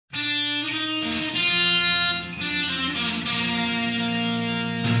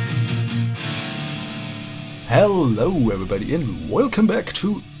Hello everybody and welcome back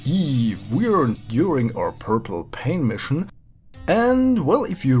to Eve. We're during our purple pain mission, and well,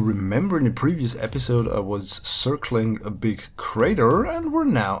 if you remember in the previous episode I was circling a big crater and we're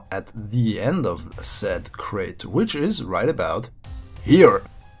now at the end of said crater, which is right about here.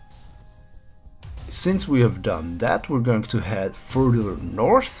 Since we have done that, we're going to head further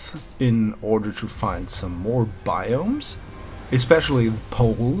north in order to find some more biomes. Especially the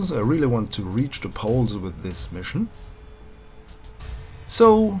poles. I really want to reach the poles with this mission.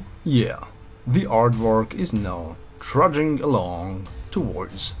 So yeah, the aardvark is now trudging along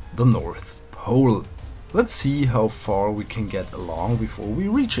towards the North Pole. Let's see how far we can get along before we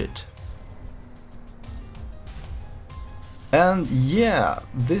reach it. And yeah,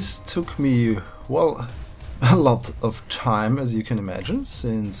 this took me, well, a lot of time, as you can imagine,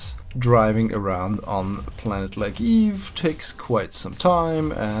 since driving around on a planet like Eve takes quite some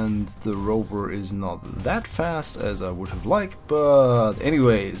time and the rover is not that fast as I would have liked, but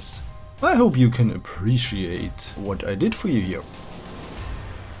anyways, I hope you can appreciate what I did for you here.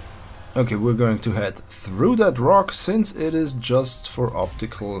 Okay, we're going to head through that rock since it is just for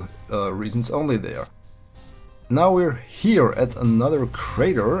optical reasons only there. Now we're here at another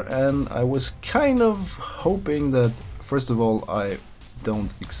crater, and I was kind of hoping that first of all I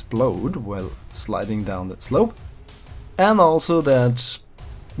don't explode while sliding down that slope, and also that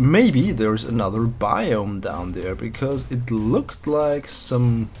maybe there's another biome down there, because it looked like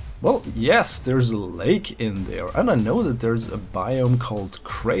some, well, yes, there's a lake in there, and I know that there's a biome called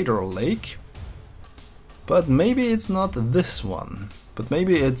Crater Lake, but maybe it's not this one. But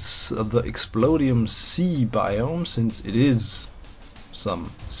maybe it's the Explodium Sea biome, since it is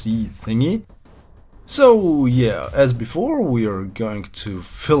some sea thingy. So yeah, as before, we are going to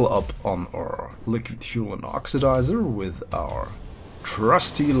fill up on our liquid fuel and oxidizer with our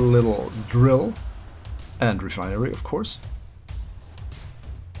trusty little drill and refinery, of course.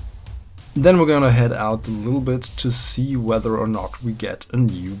 Then we're gonna head out a little bit to see whether or not we get a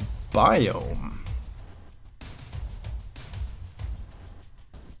new biome.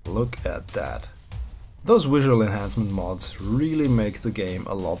 Look at that. Those visual enhancement mods really make the game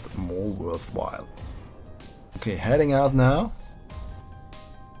a lot more worthwhile. Okay, heading out now.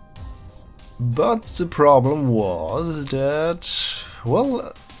 But the problem was that,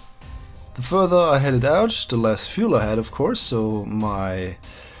 well, the further I headed out, the less fuel I had, of course, so my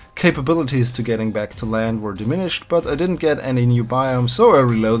capabilities to getting back to land were diminished, but I didn't get any new biomes, so I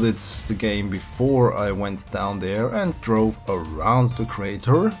reloaded the game before I went down there and drove around the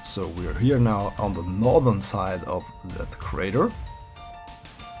crater. So we're here now on the northern side of that crater.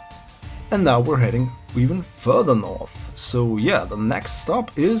 And now we're heading even further north. So yeah, the next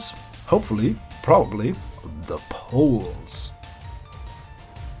stop is, hopefully, probably, the poles.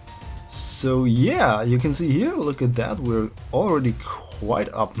 So yeah, you can see here, look at that, we're already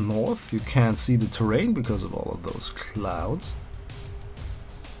quite up north. You can't see the terrain because of all of those clouds.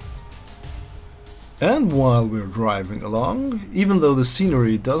 And while we're driving along, even though the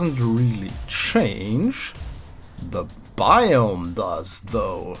scenery doesn't really change, the biome does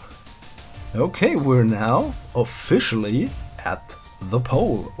though. Okay, we're now officially at the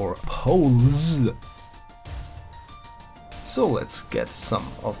pole, or poles. So let's get some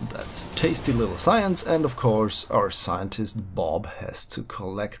of that tasty little science, and of course our scientist Bob has to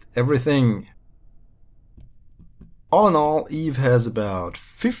collect everything. All in all, Eve has about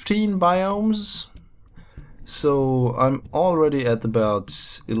 15 biomes, so I'm already at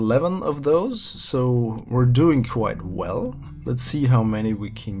about 11 of those, so we're doing quite well. Let's see how many we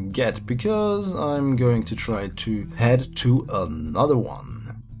can get, because I'm going to try to head to another one.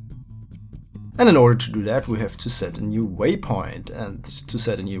 And in order to do that, we have to set a new waypoint, and to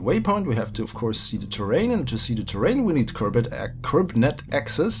set a new waypoint we have to of course see the terrain, and to see the terrain we need CurbNet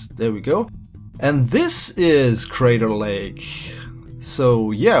access, there we go. And this is Crater Lake.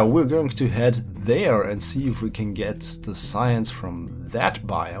 So yeah, we're going to head there and see if we can get the science from that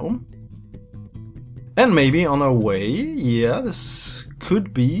biome. And maybe on our way, yeah, this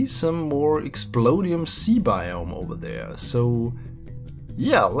could be some more Explodium Sea biome over there. So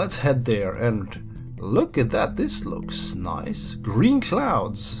yeah, let's head there, and look at that, this looks nice. Green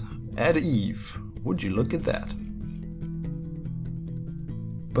clouds at Eve, would you look at that?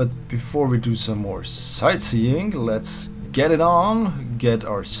 But before we do some more sightseeing, let's get it on, get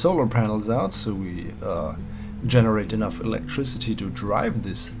our solar panels out so we generate enough electricity to drive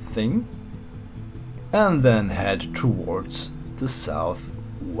this thing, and then head towards the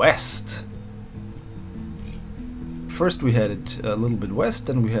southwest. First we headed a little bit west,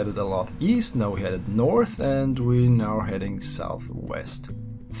 then we headed a lot east, now we headed north, and we're now heading southwest.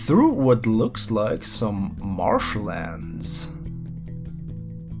 through what looks like some marshlands.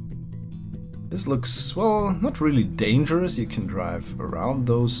 This looks, well, not really dangerous. You can drive around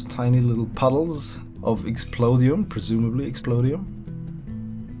those tiny little puddles of explodium, presumably explodium.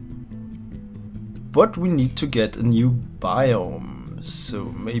 But we need to get a new biome. So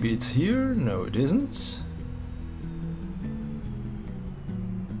maybe it's here? No, it isn't.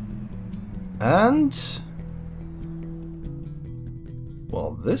 And...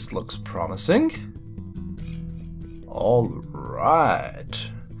 well, this looks promising. Alright.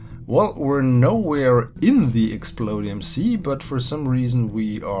 Well, we're nowhere in the Explodium Sea, but for some reason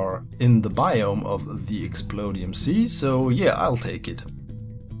we are in the biome of the Explodium Sea, so yeah, I'll take it.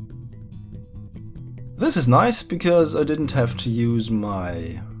 This is nice because I didn't have to use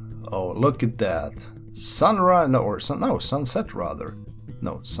my... oh, look at that. Sunrise... no, or no, sunset rather.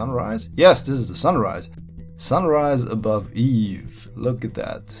 No, sunrise? Yes, this is the sunrise. Sunrise above Eve. Look at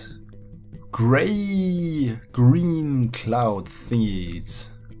that. Grey, green cloud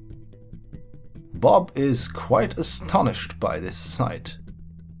thingies. Bob is quite astonished by this sight.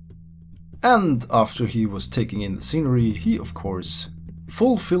 And after he was taking in the scenery, he of course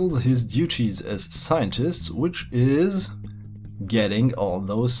fulfills his duties as scientist, which is getting all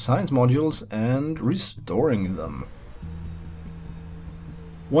those science modules and restoring them.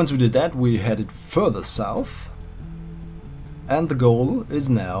 Once we did that, we headed further south, and the goal is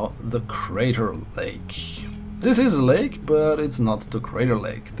now the Crater Lake. This is a lake, but it's not the Crater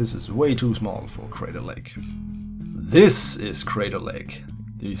Lake. This is way too small for Crater Lake. This is Crater Lake.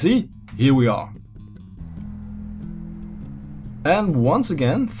 Do you see? Here we are. And once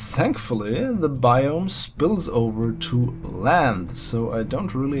again, thankfully, the biome spills over to land, so I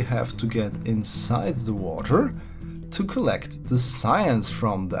don't really have to get inside the water to collect the science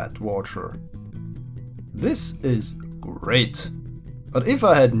from that water. This is great. But if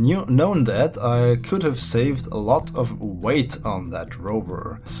I had known that, I could have saved a lot of weight on that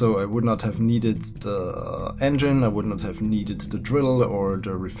rover. So I would not have needed the engine, I would not have needed the drill or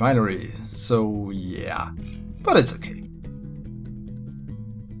the refinery. So yeah, but it's okay.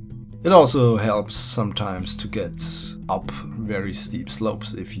 It also helps sometimes to get up very steep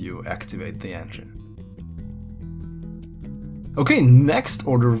slopes if you activate the engine. Okay, next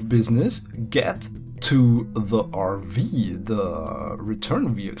order of business, get to the RV, the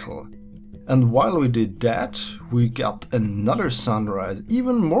return vehicle. And while we did that, we got another sunrise,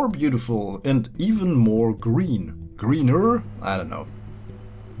 even more beautiful and even more green. Greener? I don't know.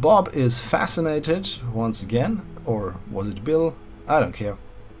 Bob is fascinated once again, or was it Bill? I don't care.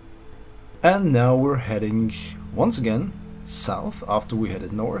 And now we're heading once again south. After we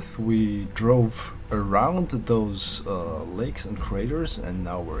headed north, we drove around those lakes and craters, and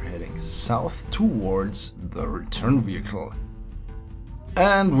now we're heading south towards the return vehicle.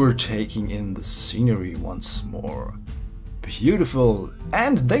 And we're taking in the scenery once more. Beautiful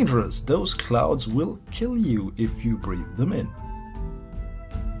and dangerous. Those clouds will kill you if you breathe them in.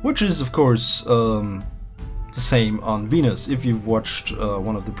 Which is, of course, the same on Venus. If you've watched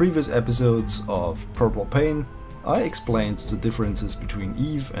one of the previous episodes of Purple Pain, I explained the differences between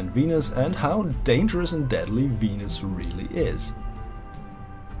Eve and Venus and how dangerous and deadly Venus really is.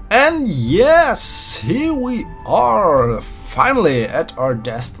 And yes, here we are, finally at our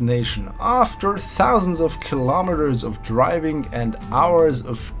destination. After thousands of kilometers of driving and hours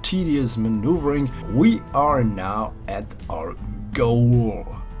of tedious maneuvering, we are now at our goal.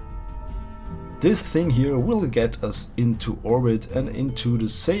 This thing here will get us into orbit and into the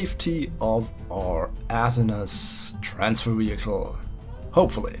safety of our Asinus transfer vehicle.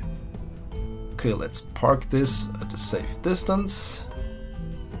 Hopefully. Okay, let's park this at a safe distance.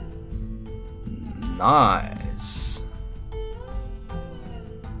 Nice.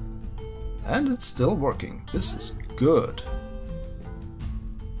 And it's still working. This is good.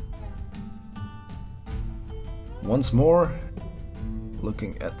 Once more,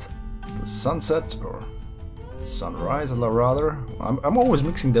 looking at the sunset, or sunrise rather. I'm always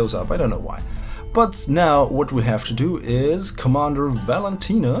mixing those up, I don't know why. But now what we have to do is Commander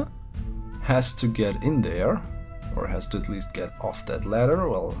Valentina has to get in there, or has to at least get off that ladder.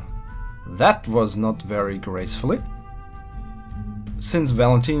 Well, that was not very gracefully. Since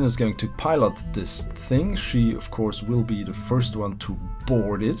Valentina is going to pilot this thing, she of course will be the first one to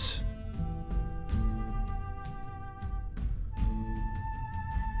board it.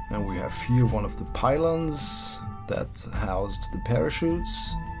 And we have here one of the pylons that housed the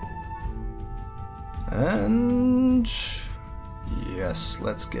parachutes. And yes,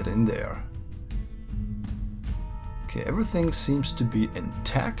 let's get in there. Okay, everything seems to be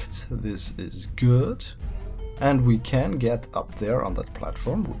intact. This is good.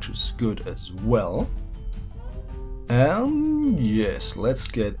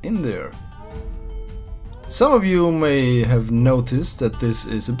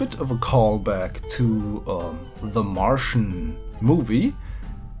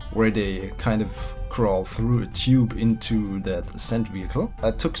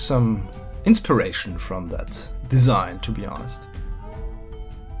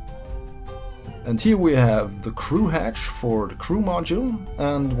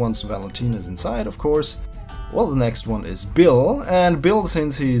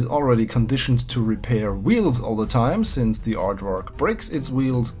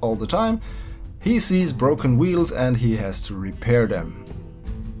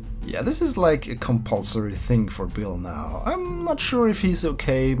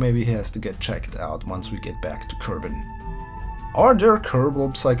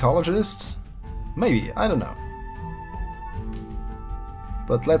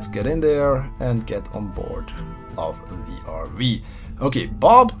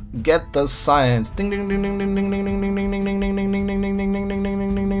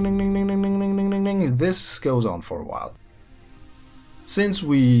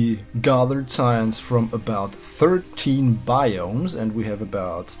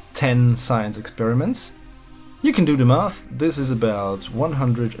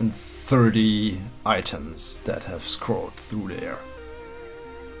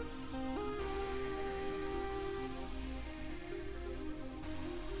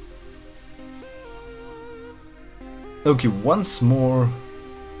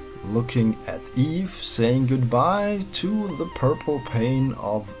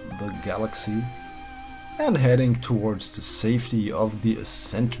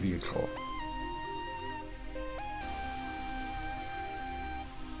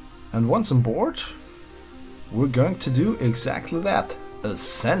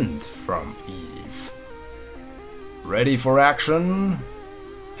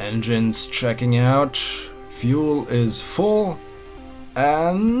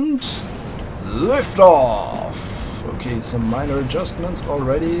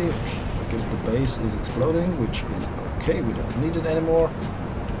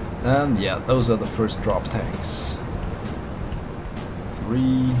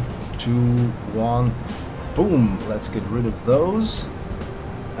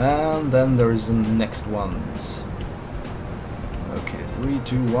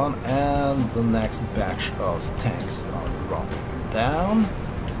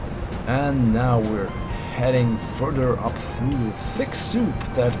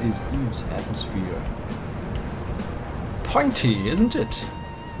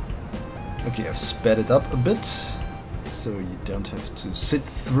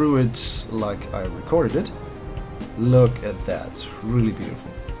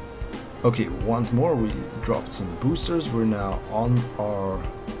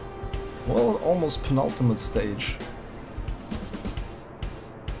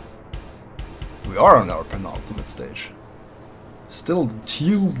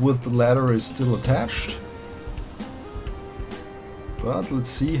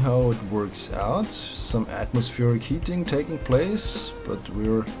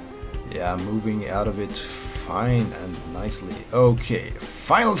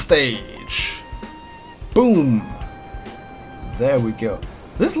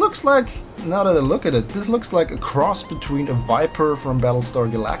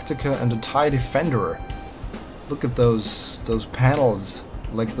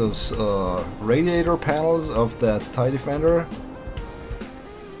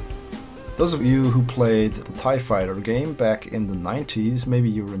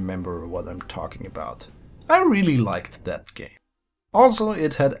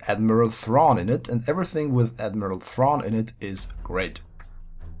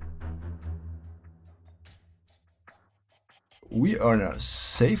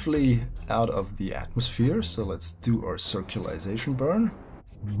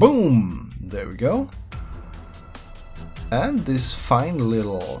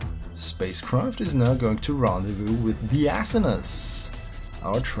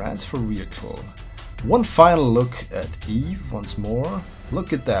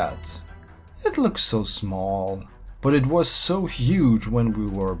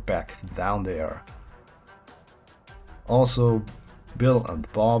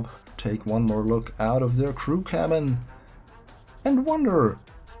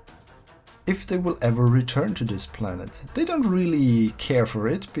 if they will ever return to this planet. They don't really care for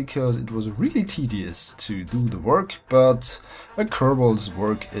it, because it was really tedious to do the work, but a Kerbal's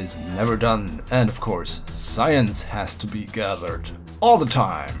work is never done, and of course, science has to be gathered all the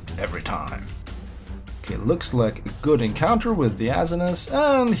time, every time. Okay, looks like a good encounter with the Asinus,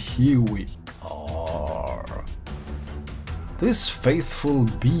 and here we are. This faithful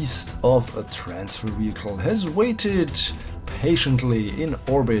beast of a transfer vehicle has waited patiently in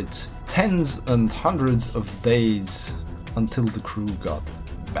orbit tens and hundreds of days until the crew got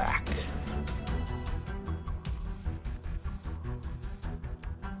back.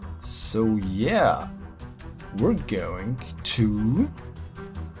 So yeah, we're going to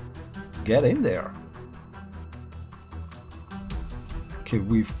get in there. Okay,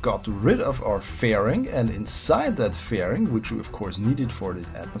 we've got rid of our fairing, and inside that fairing, which we of course needed for the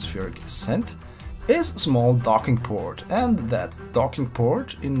atmospheric ascent, is a small docking port, and that docking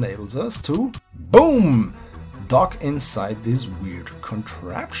port enables us to, boom, dock inside this weird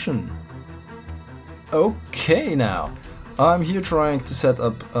contraption. Okay, now, I'm here trying to set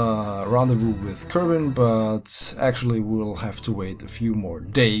up a rendezvous with Kerbin, but actually we'll have to wait a few more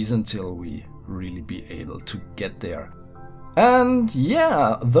days until we really be able to get there. And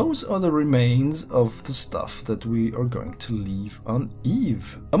yeah, those are the remains of the stuff that we are going to leave on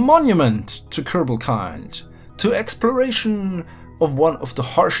Eve. A monument to Kerbal kind, to exploration of one of the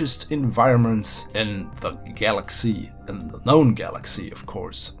harshest environments in the galaxy, in the known galaxy, of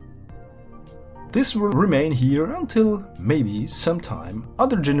course. This will remain here until maybe sometime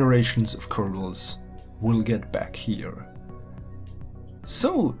other generations of Kerbals will get back here.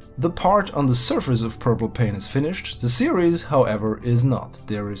 So, the part on the surface of Purple Pain is finished. The series, however, is not.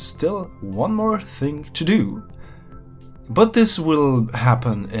 There is still one more thing to do, but this will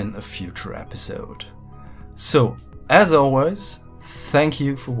happen in a future episode. So, as always, thank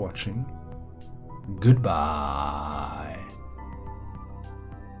you for watching. Goodbye.